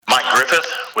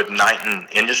with Knighton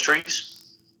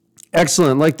Industries.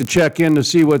 Excellent. I'd like to check in to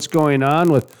see what's going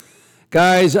on with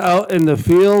guys out in the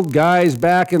field, guys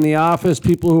back in the office,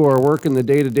 people who are working the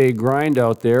day-to-day grind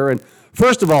out there. And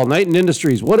first of all, Knighton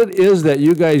Industries, what it is that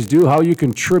you guys do, how you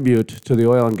contribute to the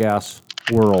oil and gas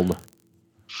world.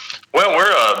 Well,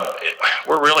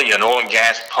 we're really an oil and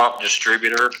gas pump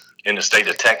distributor in the state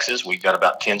of Texas. We've got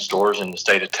about 10 stores in the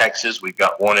state of Texas. We've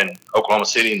got one in Oklahoma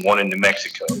City and one in New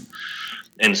Mexico.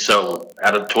 And so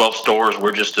out of 12 stores,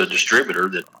 we're just a distributor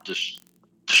that just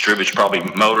distributes probably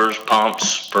motors,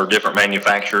 pumps for different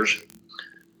manufacturers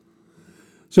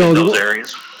in those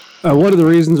areas. One of the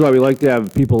reasons why we like to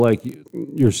have people like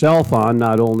yourself on,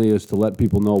 not only is to let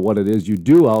people know what it is you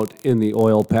do out in the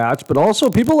oil patch, but also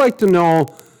people like to know,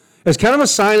 as kind of a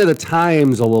sign of the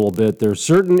times a little bit, there's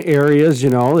certain areas,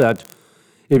 that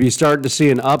if you start to see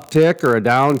an uptick or a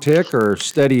downtick or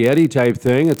steady eddy type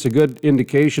thing, it's a good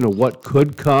indication of what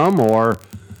could come or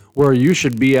where you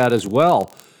should be at as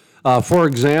well. For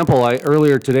example,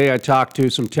 earlier today I talked to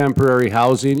some temporary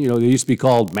housing. They used to be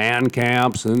called man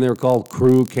camps, and then they were called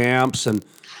crew camps, and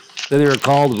then they were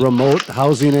called remote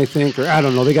housing, I think, or I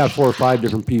don't know. They got 4 or 5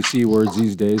 different PC words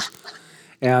these days.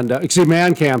 And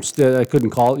man camps, I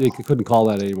couldn't call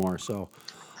that anymore. So,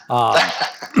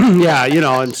 yeah,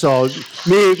 and so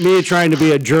me trying to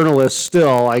be a journalist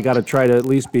still, I got to try to at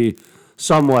least be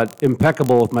somewhat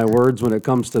impeccable with my words when it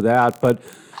comes to that. But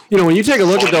when you take a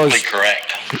look at those, correct.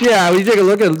 Yeah, when you take a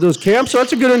look at those camps, so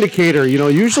that's a good indicator.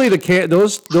 Usually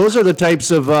those are the types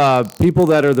of people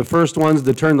that are the first ones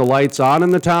to turn the lights on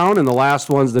in the town and the last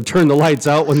ones to turn the lights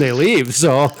out when they leave.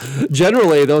 So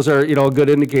generally, those are a good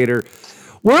indicator.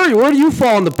 Where do you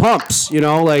fall in the pumps?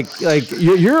 Like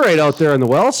you're right out there on the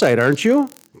well site, aren't you?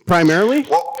 Primarily.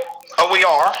 Well, we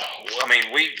are. I mean,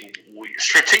 we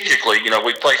strategically,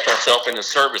 we placed ourselves in the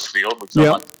service field with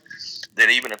someone. Yep. That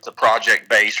even if the project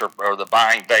base or the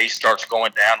buying base starts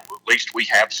going down, at least we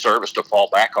have service to fall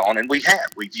back on, and we've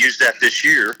used that this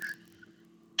year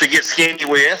to get skinny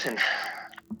with,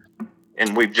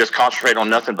 and we've just concentrated on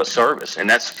nothing but service, and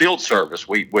that's field service.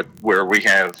 Where we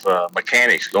have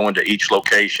mechanics going to each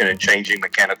location and changing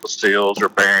mechanical seals or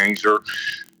bearings or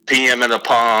PM in a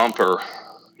pump or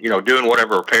doing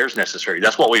whatever repairs necessary.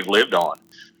 That's what we've lived on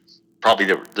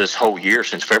probably this whole year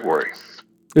since February.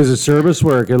 Is it service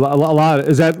work? A lot.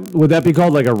 Would that be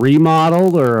called like a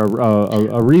remodel or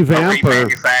a revamp? A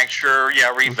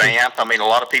remanufacture, revamp. I mean, a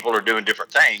lot of people are doing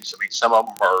different things. I mean, some of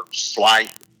them are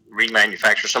slight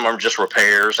remanufacture. Some of them just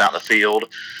repairs out in the field.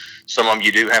 Some of them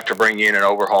you do have to bring in and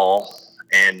overhaul.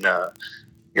 And,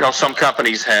 some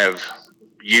companies have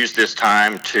used this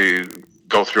time to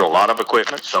go through a lot of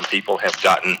equipment. Some people have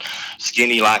gotten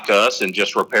skinny like us and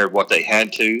just repaired what they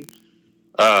had to.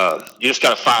 You just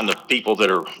got to find the people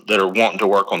that are wanting to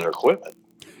work on their equipment.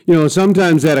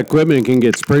 Sometimes that equipment can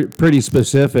get pretty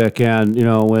specific, and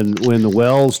when the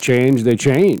wells change, they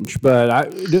change. But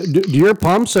do your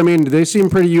pumps? I mean, do they seem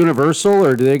pretty universal,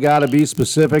 or do they got to be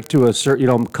specific to a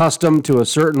certain, custom to a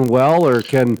certain well, or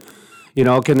can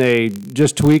they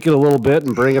just tweak it a little bit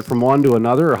and bring it from one to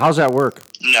another, or how's that work?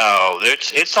 No,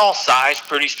 it's all size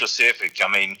pretty specific.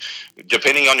 I mean,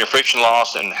 depending on your friction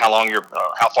loss and how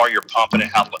far you're pumping and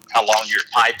how long your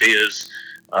pipe is,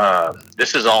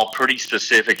 this is all pretty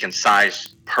specific in size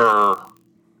per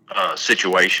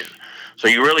situation. So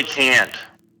you really can't,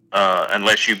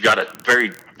 unless you've got a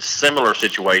very similar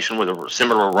situation with a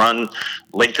similar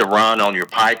length of run on your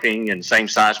piping and same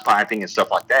size piping and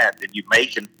stuff like that, that you may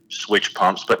can switch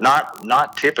pumps, but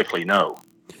not typically, no.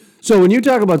 So when you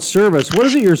talk about service, what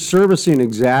is it you're servicing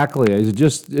exactly? Is it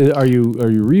just are you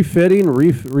refitting,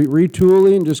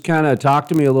 retooling? Just kind of talk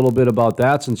to me a little bit about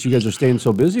that, since you guys are staying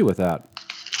so busy with that.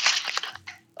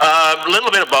 A little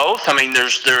bit of both. I mean,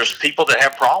 there's people that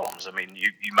have problems. I mean,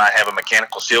 you might have a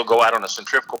mechanical seal go out on a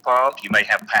centrifugal pump. You may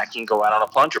have packing go out on a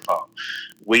plunger pump.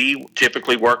 We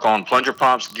typically work on plunger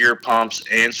pumps, gear pumps,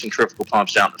 and centrifugal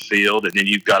pumps out in the field, and then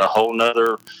you've got a whole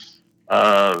nother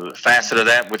facet of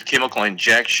that with chemical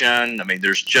injection. I mean,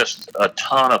 there's just a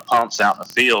ton of pumps out in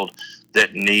the field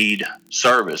that need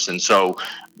service. And so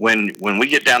when we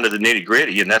get down to the nitty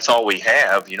gritty, and that's all we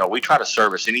have, we try to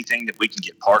service anything that we can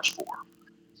get parts for.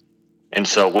 And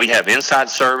so we have inside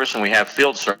service and we have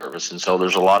field service. And so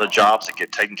there's a lot of jobs that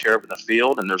get taken care of in the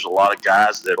field, and there's a lot of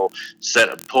guys that'll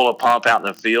pull a pump out in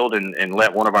the field and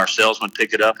let one of our salesmen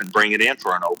pick it up and bring it in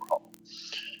for an overhaul.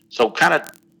 So kind of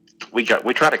we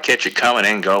try to catch it coming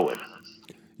and going.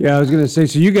 Yeah, I was going to say,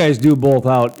 so you guys do both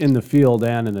out in the field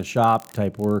and in the shop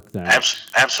type work then?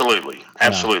 Absolutely.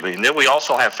 Yeah. And then we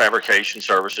also have fabrication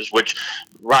services, which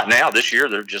right now this year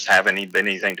there just haven't been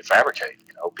anything to fabricate.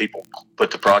 People put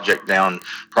the project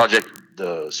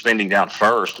the spending down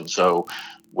first, and so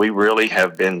we really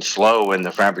have been slow in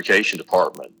the fabrication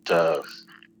department.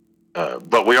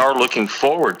 But we are looking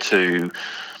forward to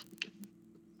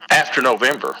after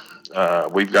November.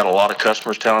 We've got a lot of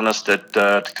customers telling us that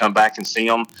to come back and see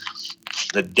them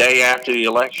the day after the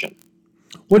election.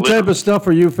 What type of stuff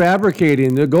are you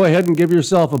fabricating? Go ahead and give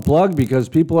yourself a plug, because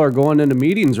people are going into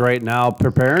meetings right now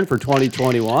preparing for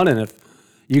 2021. And if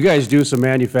you guys do some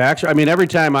manufacturing, I mean, every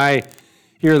time I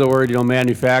hear the word,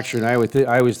 manufacturing, I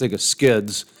always think of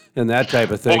skids and that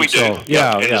type of thing. Well, we do. So,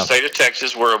 In the state of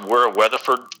Texas, we're a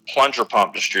Weatherford plunger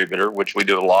pump distributor, which we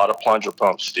do a lot of plunger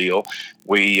pump steel.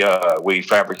 We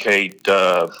fabricate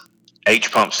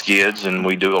H pump skids, and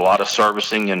we do a lot of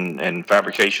servicing and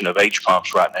fabrication of H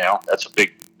pumps right now. That's a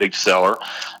big seller.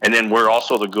 And then we're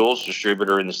also the Goulds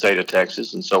distributor in the state of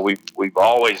Texas, and so we've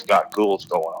always got Goulds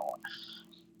going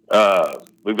on.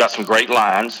 We've got some great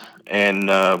lines, and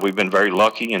we've been very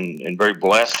lucky and very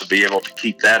blessed to be able to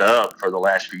keep that up for the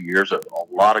last few years. A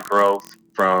lot of growth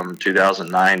from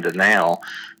 2009 to now.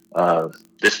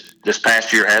 This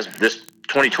past year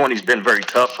 2020 has been very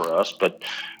tough for us, but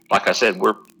like I said,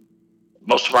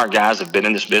 most of our guys have been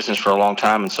in this business for a long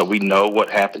time, and so we know what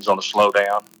happens on a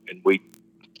slowdown, and we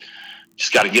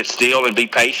just got to get still and be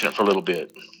patient for a little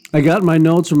bit. I got my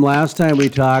notes from last time we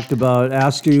talked about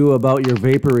asking you about your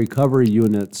vapor recovery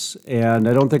units, and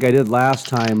I don't think I did last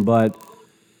time, but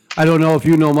I don't know if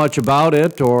you know much about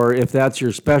it or if that's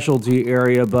your specialty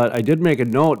area, but I did make a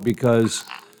note because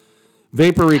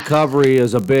vapor recovery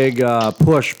is a big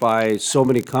push by so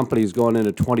many companies going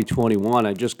into 2021.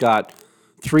 I just got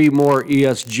 3 more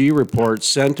ESG reports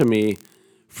sent to me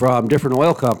from different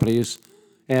oil companies,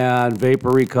 and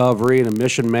vapor recovery and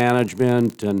emission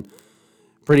management and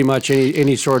pretty much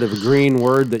any sort of green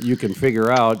word that you can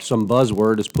figure out, some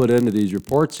buzzword is put into these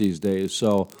reports these days.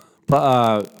 So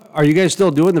are you guys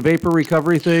still doing the vapor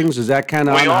recovery things? Is that kind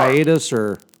of on hiatus,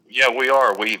 or? Yeah, we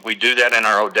are. We do that in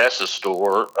our Odessa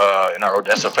store, in our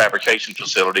Odessa fabrication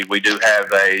facility. We do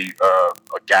have a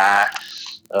guy,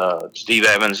 Steve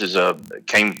Evans,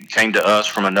 came to us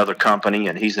from another company,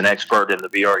 and he's an expert in the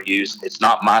VRUs. It's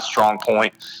not my strong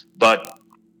point, but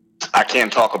I can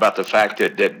talk about the fact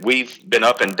that we've been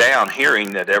up and down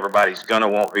hearing that everybody's going to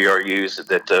want VRUs,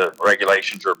 that the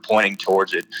regulations are pointing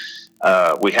towards it.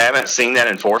 We haven't seen that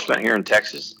enforcement here in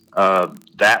Texas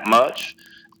that much.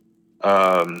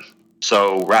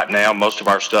 So right now, most of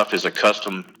our stuff is a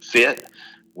custom fit.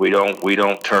 We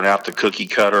don't turn out the cookie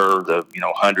cutter,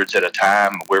 hundreds at a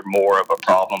time. We're more of a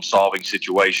problem solving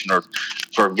situation, or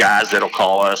for guys that'll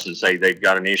call us and say they've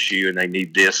got an issue and they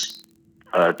need this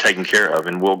taken care of,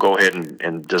 and we'll go ahead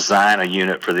and design a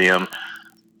unit for them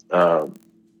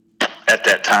at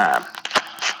that time.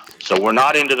 So we're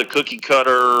not into the cookie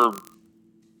cutter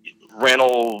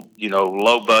rental,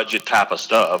 low budget type of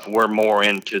stuff. We're more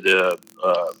into the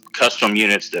custom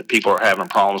units that people are having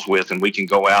problems with, and we can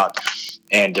go out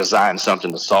and design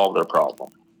something to solve their problem.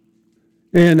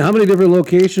 And how many different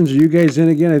locations are you guys in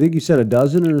again? I think you said a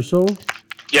dozen or so?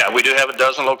 Yeah, we do have a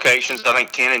dozen locations. I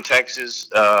think 10 in Texas.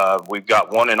 We've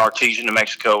got one in Artesia, New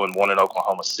Mexico, and one in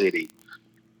Oklahoma City.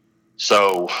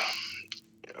 So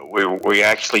we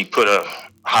actually put a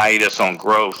hiatus on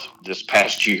growth this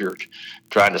past year,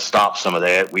 trying to stop some of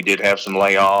that. We did have some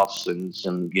layoffs and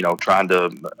some, trying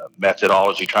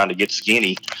to get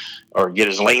skinny or get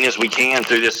as lean as we can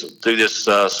through this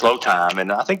slow time.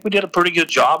 And I think we did a pretty good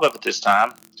job of it this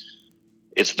time.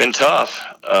 It's been tough,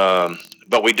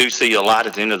 but we do see a light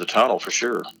at the end of the tunnel for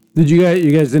sure. Did you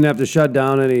guys didn't have to shut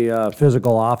down any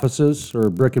physical offices or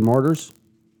brick and mortars?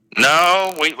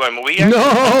 No, we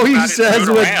no, he says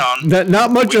with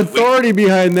not much authority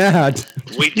behind that.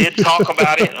 We did talk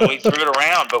about it and we threw it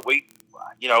around, but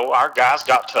our guys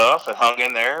got tough and hung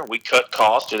in there. We cut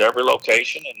costs at every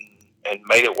location and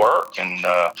made it work. And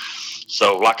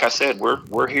so, like I said,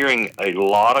 we're hearing a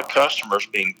lot of customers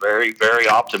being very, very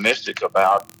optimistic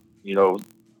about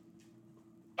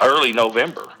early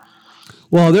November.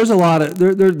 Well, there's a lot of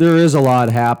there is a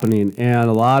lot happening, and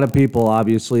a lot of people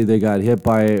obviously they got hit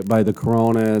by the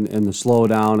corona and the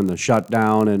slowdown and the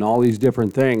shutdown and all these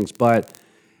different things. But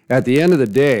at the end of the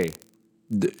day,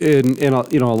 this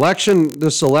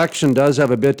election does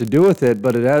have a bit to do with it,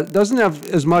 but it doesn't have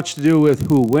as much to do with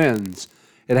who wins.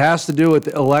 It has to do with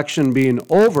the election being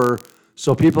over,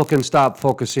 so people can stop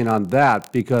focusing on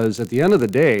that. Because at the end of the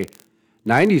day,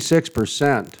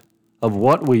 96% of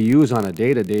what we use on a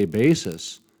day-to-day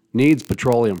basis needs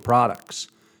petroleum products.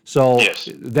 So yes,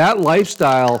 that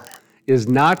lifestyle is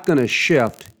not going to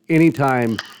shift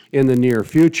anytime in the near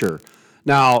future.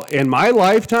 Now, in my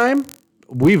lifetime,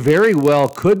 we very well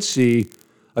could see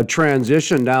a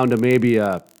transition down to maybe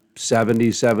a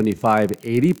 70, 75,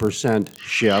 80%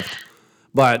 shift.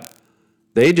 But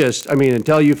they just, I mean,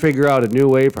 until you figure out a new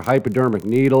way for hypodermic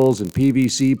needles and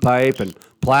PVC pipe and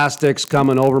plastics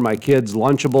coming over my kids'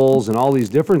 Lunchables and all these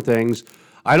different things,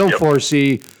 I don't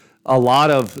foresee a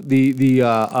lot of the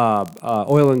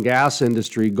oil and gas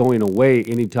industry going away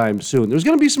anytime soon. There's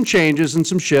going to be some changes and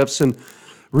some shifts, and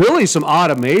really some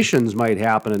automations might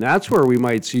happen, and that's where we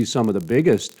might see some of the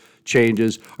biggest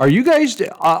changes. Are you guys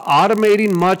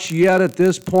automating much yet at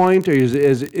this point? Or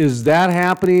is that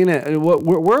happening?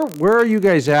 Where are you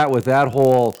guys at with that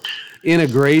whole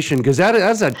integration? Because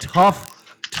that's a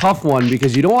tough one,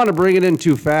 because you don't want to bring it in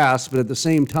too fast, but at the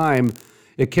same time,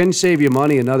 it can save you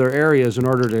money in other areas in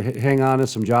order to hang on to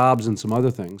some jobs and some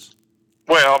other things.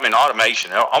 Well, I mean,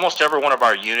 automation. Almost every one of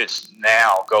our units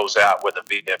now goes out with a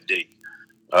VFD.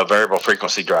 A variable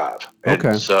frequency drive.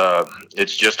 Okay.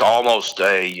 It's just almost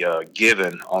a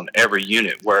given on every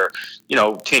unit, where,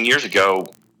 10 years ago,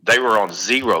 they were on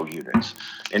 0 units.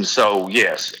 And so,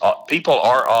 yes, people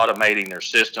are automating their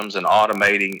systems and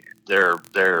automating their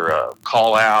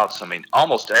call outs. I mean,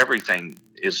 almost everything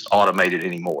is automated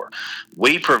anymore.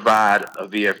 We provide a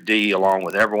VFD along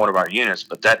with every one of our units,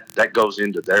 but that goes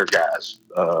into their guys.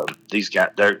 These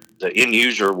guys, the end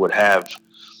user would have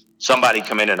somebody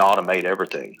come in and automate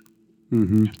everything.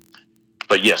 Mm-hmm.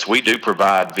 But yes, we do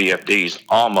provide VFDs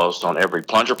almost on every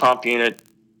plunger pump unit,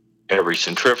 every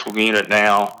centrifugal unit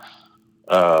now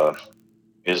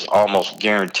is almost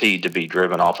guaranteed to be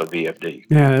driven off a VFD.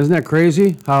 Man, isn't that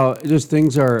crazy how just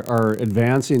things are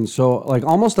advancing so, like,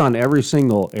 almost on every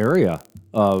single area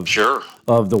of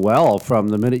the well, from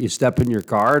the minute you step in your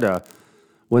car to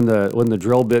when the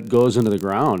drill bit goes into the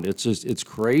ground. It's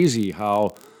crazy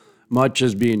how much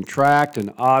is being tracked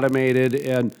and automated,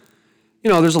 and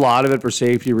there's a lot of it for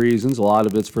safety reasons, a lot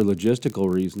of it's for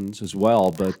logistical reasons as well.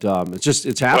 But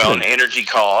it's happening. Well, and energy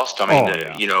cost. I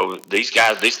mean, these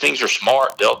things are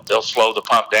smart. They'll slow the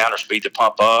pump down or speed the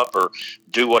pump up or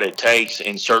do what it takes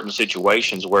in certain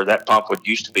situations where that pump would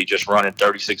used to be just running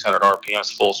 3,600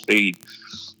 RPMs full speed,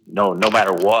 no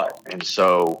matter what. And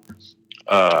so,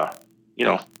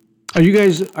 Are you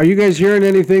guys hearing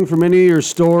anything from any of your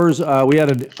stores? We had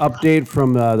an update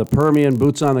from the Permian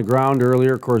Boots on the Ground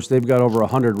earlier. Of course, they've got over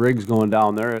 100 rigs going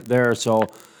down there, so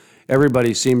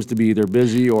everybody seems to be either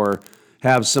busy or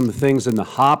have some things in the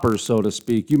hopper, so to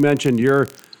speak. You mentioned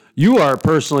you are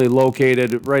personally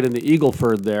located right in the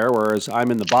Eagleford there, whereas I'm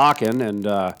in the Bakken, and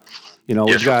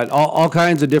we've got all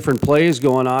kinds of different plays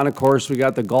going on. Of course, we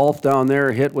got the Gulf down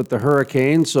there hit with the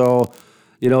hurricane, so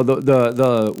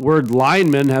the word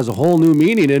lineman has a whole new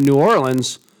meaning in New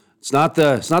Orleans. It's not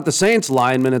the Saints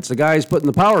linemen; it's the guys putting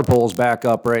the power poles back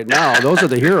up right now. Those are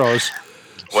the heroes.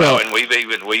 And we've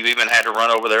even had to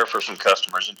run over there for some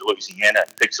customers in Louisiana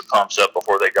and pick some pumps up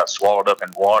before they got swallowed up in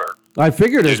water. I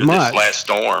figured as much. This last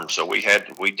storm, so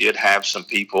we did have some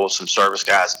people, some service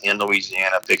guys in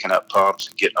Louisiana picking up pumps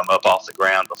and getting them up off the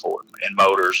ground and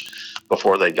motors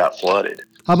before they got flooded.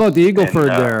 How about the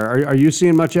Eagleford there? Are you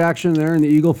seeing much action there in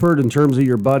the Eagleford in terms of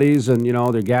your buddies and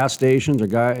their gas stations or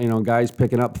guys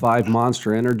picking up 5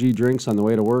 Monster energy drinks on the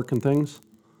way to work and things?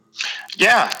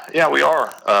 Yeah, we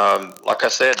are. Like I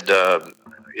said,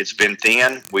 it's been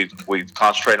thin. We've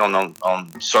concentrated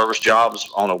on service jobs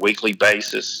on a weekly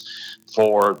basis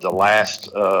for the last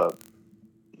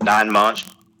 9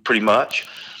 months, pretty much.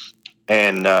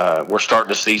 And we're starting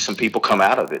to see some people come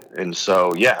out of it. And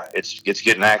so, it's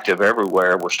getting active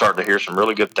everywhere. We're starting to hear some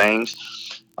really good things.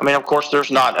 I mean, of course,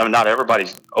 not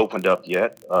everybody's opened up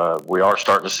yet. We are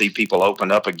starting to see people open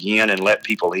up again and let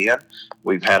people in.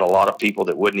 We've had a lot of people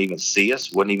that wouldn't even see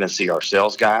us, wouldn't even see our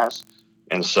sales guys.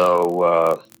 And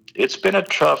so it's been a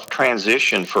tough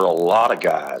transition for a lot of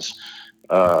guys.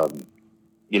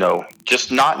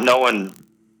 Just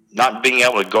not being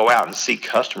able to go out and see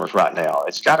customers right now.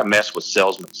 It's got to mess with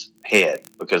salesmen's head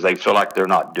because they feel like they're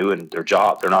not doing their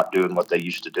job. They're not doing what they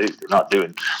used to do. They're not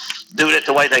doing it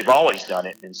the way they've always done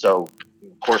it. And so,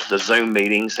 of course, the Zoom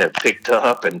meetings have picked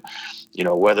up, and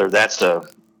whether that's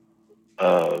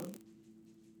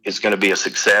it's going to be a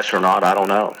success or not, I don't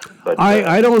know. But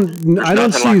I don't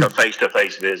see like a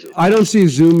face-to-face visit. I don't see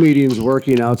Zoom meetings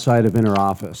working outside of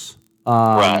interoffice.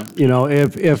 Right.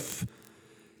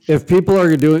 If people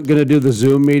are going to do the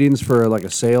Zoom meetings for like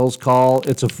a sales call,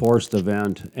 it's a forced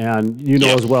event. And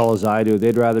as well as I do,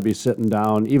 they'd rather be sitting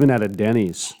down, even at a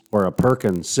Denny's or a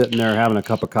Perkins, sitting there having a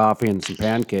cup of coffee and some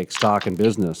pancakes, talking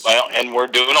business. Well, and we're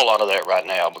doing a lot of that right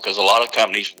now because a lot of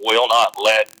companies will not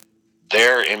let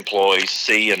their employees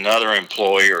see another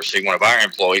employee or see one of our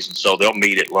employees, and so they'll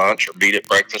meet at lunch or meet at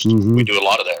breakfast. Mm-hmm. We do a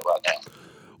lot of that right now.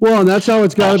 Well, and that's how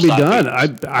it's got to be done.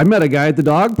 Business. I met a guy at the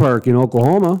dog park in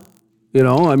Oklahoma.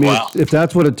 I mean, Wow. if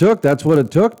that's what it took, that's what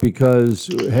it took because,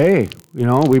 hey,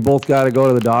 we both got to go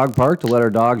to the dog park to let our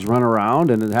dogs run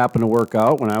around, and it happened to work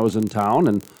out when I was in town,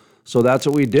 and so that's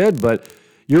what we did. But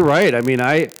you're right. I mean,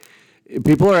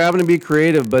 people are having to be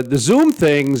creative, but the Zoom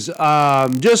things,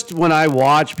 just when I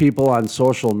watch people on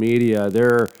social media,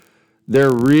 they're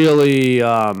really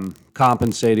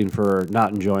compensating for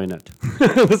not enjoying it.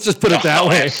 Let's just put it that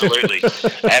way. Absolutely,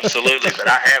 absolutely. But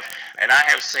I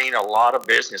have seen a lot of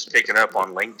business picking up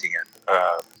on LinkedIn.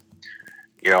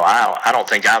 I don't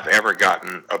think I've ever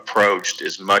gotten approached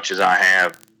as much as I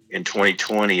have in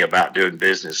 2020 about doing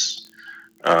business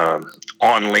on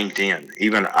LinkedIn.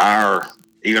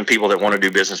 Even people that want to do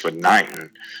business with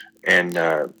Knighton, and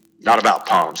not about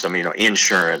pumps. I mean,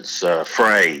 insurance,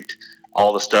 freight,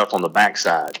 all the stuff on the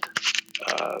backside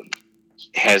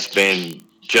has been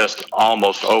just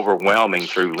almost overwhelming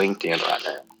through LinkedIn right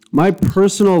now. My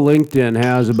personal LinkedIn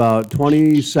has about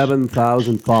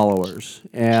 27,000 followers,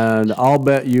 and I'll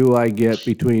bet you I get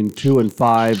between 2 and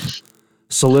 5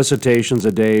 solicitations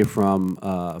a day from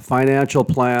a financial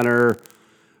planner,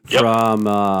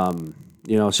 from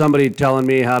somebody telling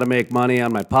me how to make money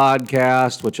on my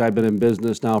podcast, which I've been in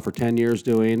business now for 10 years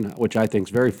doing, which I think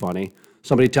is very funny.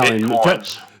 Somebody telling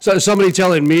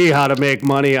me how to make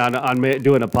money on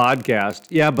doing a podcast.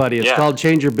 Yeah, buddy, it's called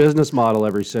change your business model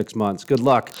every 6 months. Good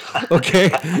luck.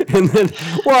 Okay. And then,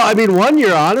 well, I mean, one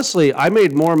year, honestly, I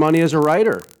made more money as a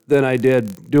writer than I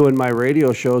did doing my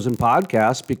radio shows and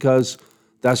podcasts because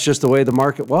that's just the way the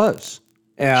market was.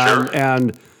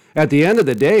 And at the end of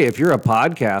the day, if you're a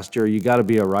podcaster, you got to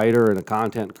be a writer and a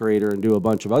content creator and do a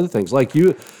bunch of other things. Like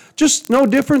you, just no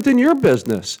different than your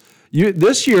business.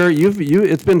 This year,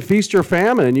 it's been feast or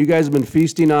famine, and you guys have been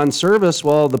feasting on service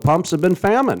while the pumps have been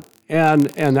famine. And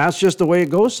that's just the way it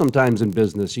goes sometimes in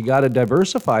business. You got to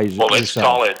diversify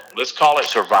yourself. Let's call it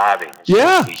surviving.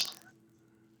 Yeah.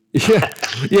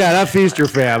 Yeah, not feast or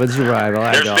famine, survival.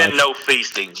 There's been no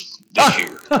feasting this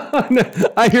year.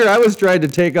 I was trying to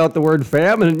take out the word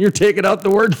famine, and you're taking out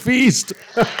the word feast.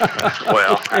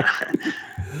 Well,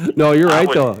 no, you're right,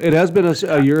 though. It has been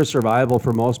a year of survival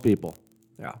for most people.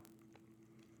 Yeah.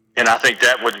 And I think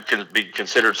that would be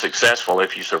considered successful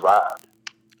if you survived.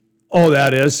 Oh,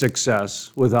 that is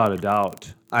success, without a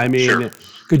doubt. I mean, sure.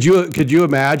 Could you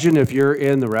imagine if you're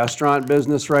in the restaurant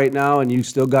business right now and you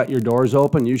still got your doors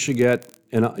open? You should get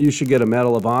a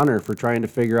Medal of Honor for trying to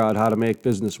figure out how to make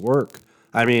business work.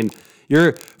 I mean,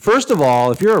 first of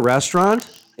all, if you're a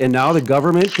restaurant and now the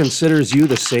government considers you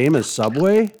the same as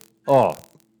Subway,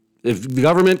 if the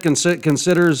government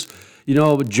considers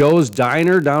Joe's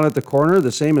Diner down at the corner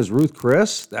the same as Ruth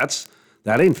Chris, that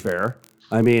ain't fair.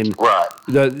 I mean, right.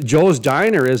 Joe's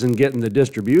Diner isn't getting the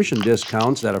distribution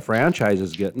discounts that a franchise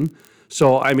is getting.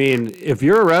 So, I mean, if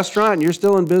you're a restaurant and you're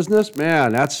still in business,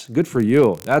 man, that's good for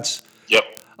you. Yep.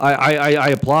 I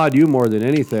applaud you more than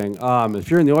anything.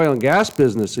 If you're in the oil and gas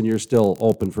business and you're still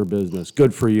open for business,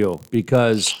 good for you,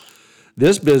 because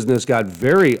this business got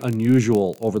very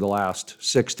unusual over the last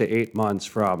 6 to 8 months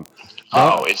from...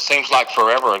 it seems like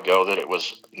forever ago that it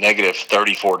was negative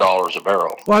 $34 a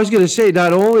barrel. Well, I was going to say,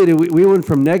 not only did we went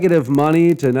from negative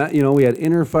money to not, we had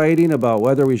infighting about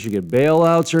whether we should get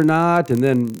bailouts or not, and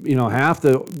then, half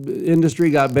the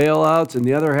industry got bailouts and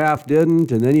the other half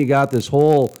didn't, and then you got this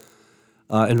whole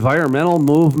environmental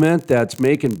movement that's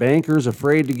making bankers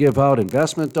afraid to give out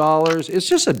investment dollars. It's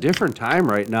just a different time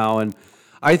right now, and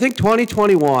I think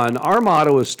 2021, our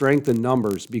motto is strength in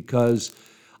numbers, because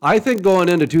I think going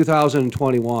into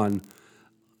 2021,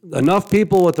 enough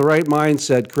people with the right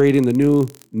mindset creating the new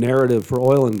narrative for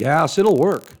oil and gas, it'll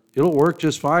work. It'll work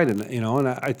just fine. And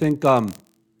I think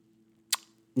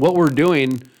what we're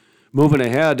doing, moving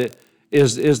ahead,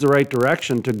 is the right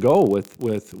direction to go with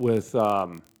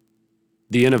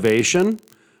the innovation,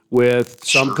 with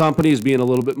some companies being a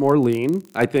little bit more lean.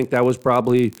 I think that was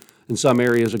probably in some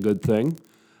areas a good thing.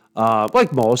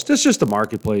 Like most, it's just the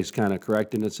marketplace kind of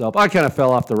correcting itself. I kind of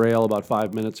fell off the rail about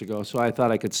 5 minutes ago, so I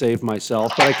thought I could save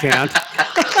myself, but I can't.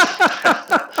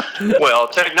 Well,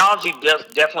 technology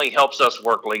definitely helps us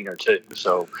work leaner too.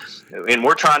 So, and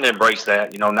we're trying to embrace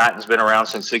that. Knighton's been around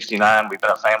since '69. We've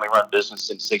been a family-run business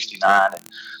since '69,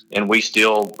 and we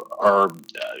still are,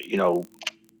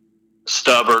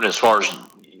 stubborn as far as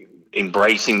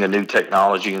embracing the new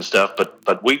technology and stuff,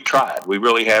 but we've tried. We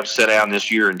really have sat down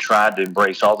this year and tried to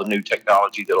embrace all the new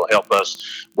technology that'll help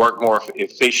us work more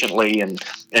efficiently and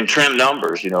trim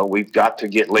numbers. We've got to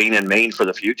get lean and mean for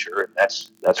the future, and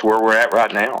that's where we're at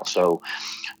right now. So,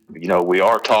 we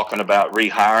are talking about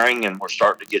rehiring, and we're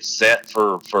starting to get set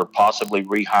for possibly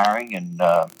rehiring, and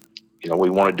We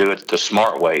want to do it the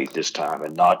smart way this time,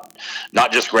 and not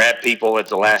just grab people at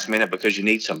the last minute because you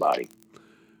need somebody.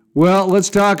 Well, let's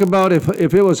talk about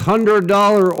if it was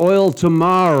 $100 oil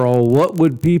tomorrow, what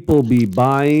would people be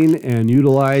buying and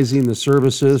utilizing the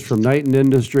services from Knighton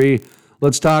Industry?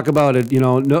 Let's talk about it.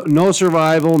 No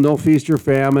survival, no feast or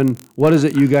famine. What is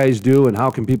it you guys do, and how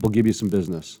can people give you some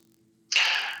business?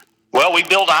 Well, we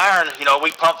build iron.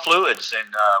 We pump fluids,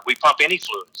 and we pump any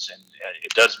fluids, and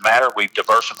it doesn't matter. We've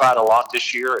diversified a lot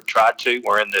this year and tried to.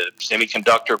 We're in the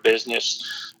semiconductor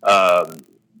business.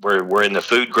 We're in the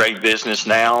food grade business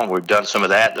now. We've done some of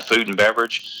that, the food and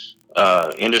beverage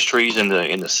industries in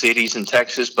the cities in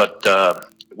Texas, but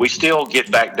we still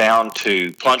get back down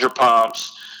to plunger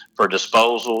pumps for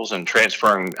disposals and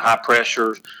transferring high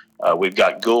pressure. We've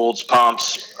got Gould's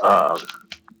pumps,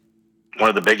 one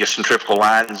of the biggest centrifugal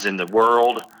lines in the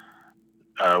world.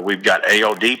 We've got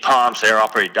AOD pumps, air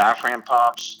operated diaphragm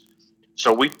pumps.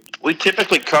 So we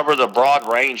typically cover the broad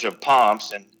range of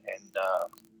pumps and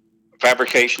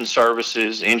fabrication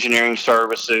services, engineering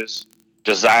services,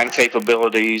 design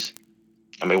capabilities.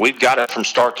 I mean, we've got it from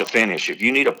start to finish. If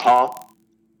you need a pump,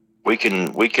 we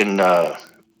can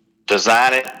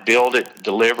design it, build it,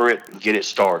 deliver it, and get it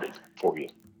started for you.